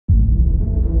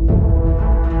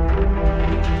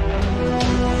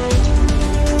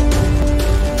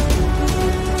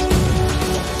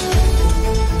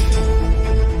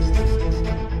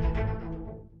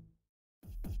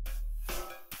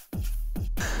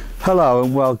Hello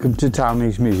and welcome to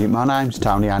Tony's Music. My name's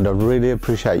Tony and I really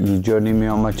appreciate you joining me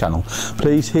on my channel.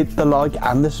 Please hit the like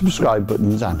and the subscribe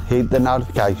buttons and hit the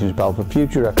notifications bell for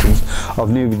future reference of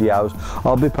new videos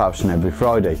I'll be posting every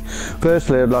Friday.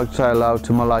 Firstly, I'd like to say hello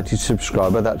to my latest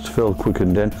subscriber, that's Phil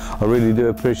Quickenden. I really do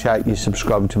appreciate you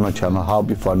subscribing to my channel. I hope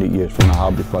you find it useful and I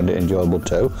hope you find it enjoyable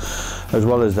too. As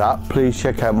well as that, please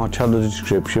check out my channel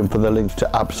description for the links to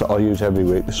apps that I use every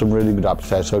week. There's some really good apps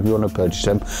there, so if you want to purchase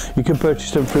them, you can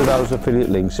purchase them through those affiliate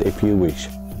links if you wish.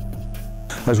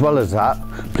 As well as that,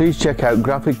 please check out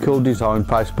Graphical Design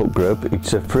Facebook group.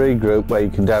 It's a free group where you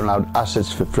can download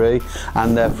assets for free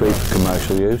and they're free for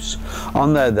commercial use.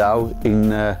 On there though, in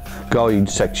the guide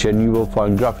section, you will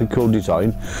find Graphical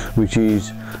Design, which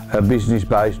is a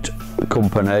business-based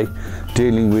company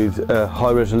dealing with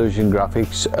high resolution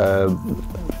graphics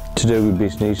to do with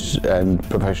business and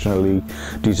professionally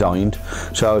designed.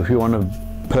 So if you want to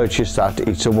purchase that,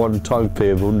 it's a one-time fee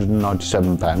of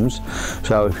 £197,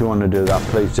 so if you want to do that,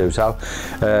 please do so.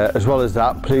 As well as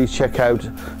that, please check out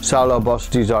Solo Boss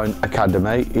Design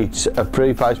Academy. It's a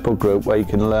free Facebook group where you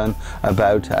can learn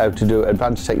about how to do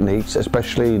advanced techniques,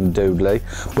 especially in Doodly,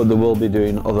 but they will be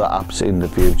doing other apps in the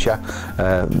future,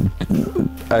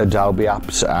 Adobe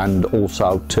apps and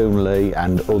also Toonly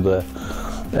and other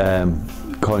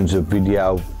kinds of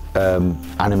video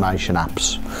animation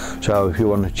apps. So if you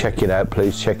want to check it out,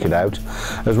 please check it out.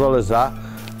 As well as that,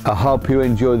 I hope you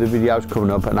enjoy the videos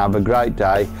coming up and have a great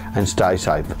day and stay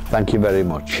safe. Thank you very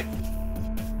much.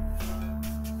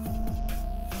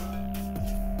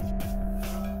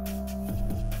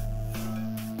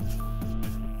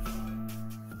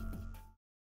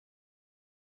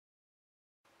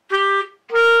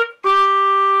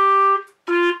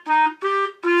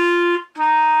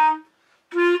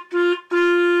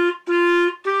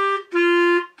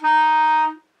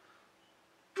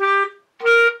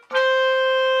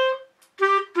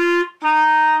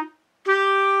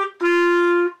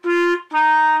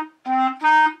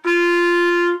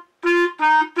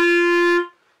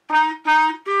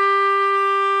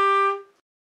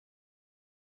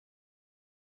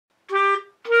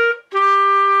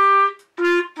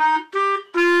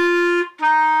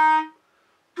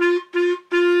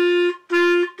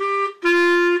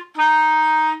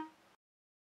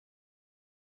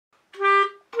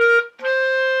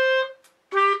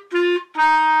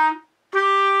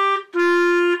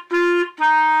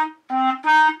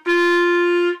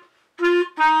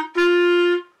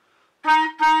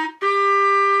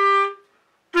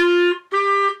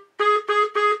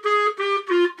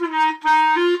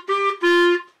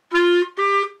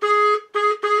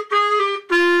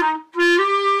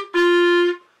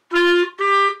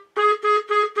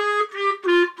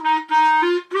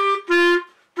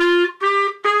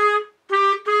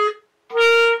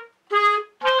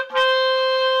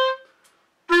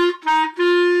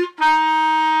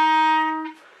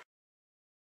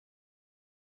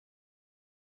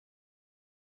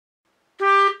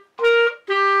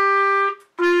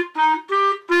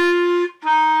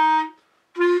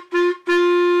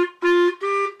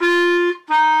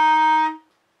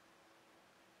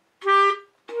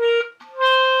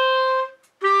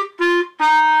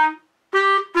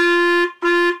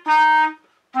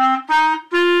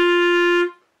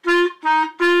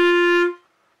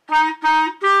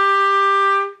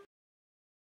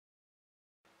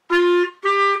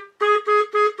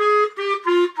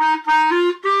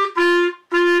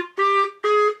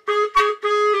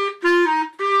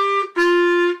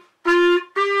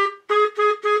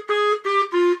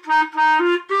 Ha ha!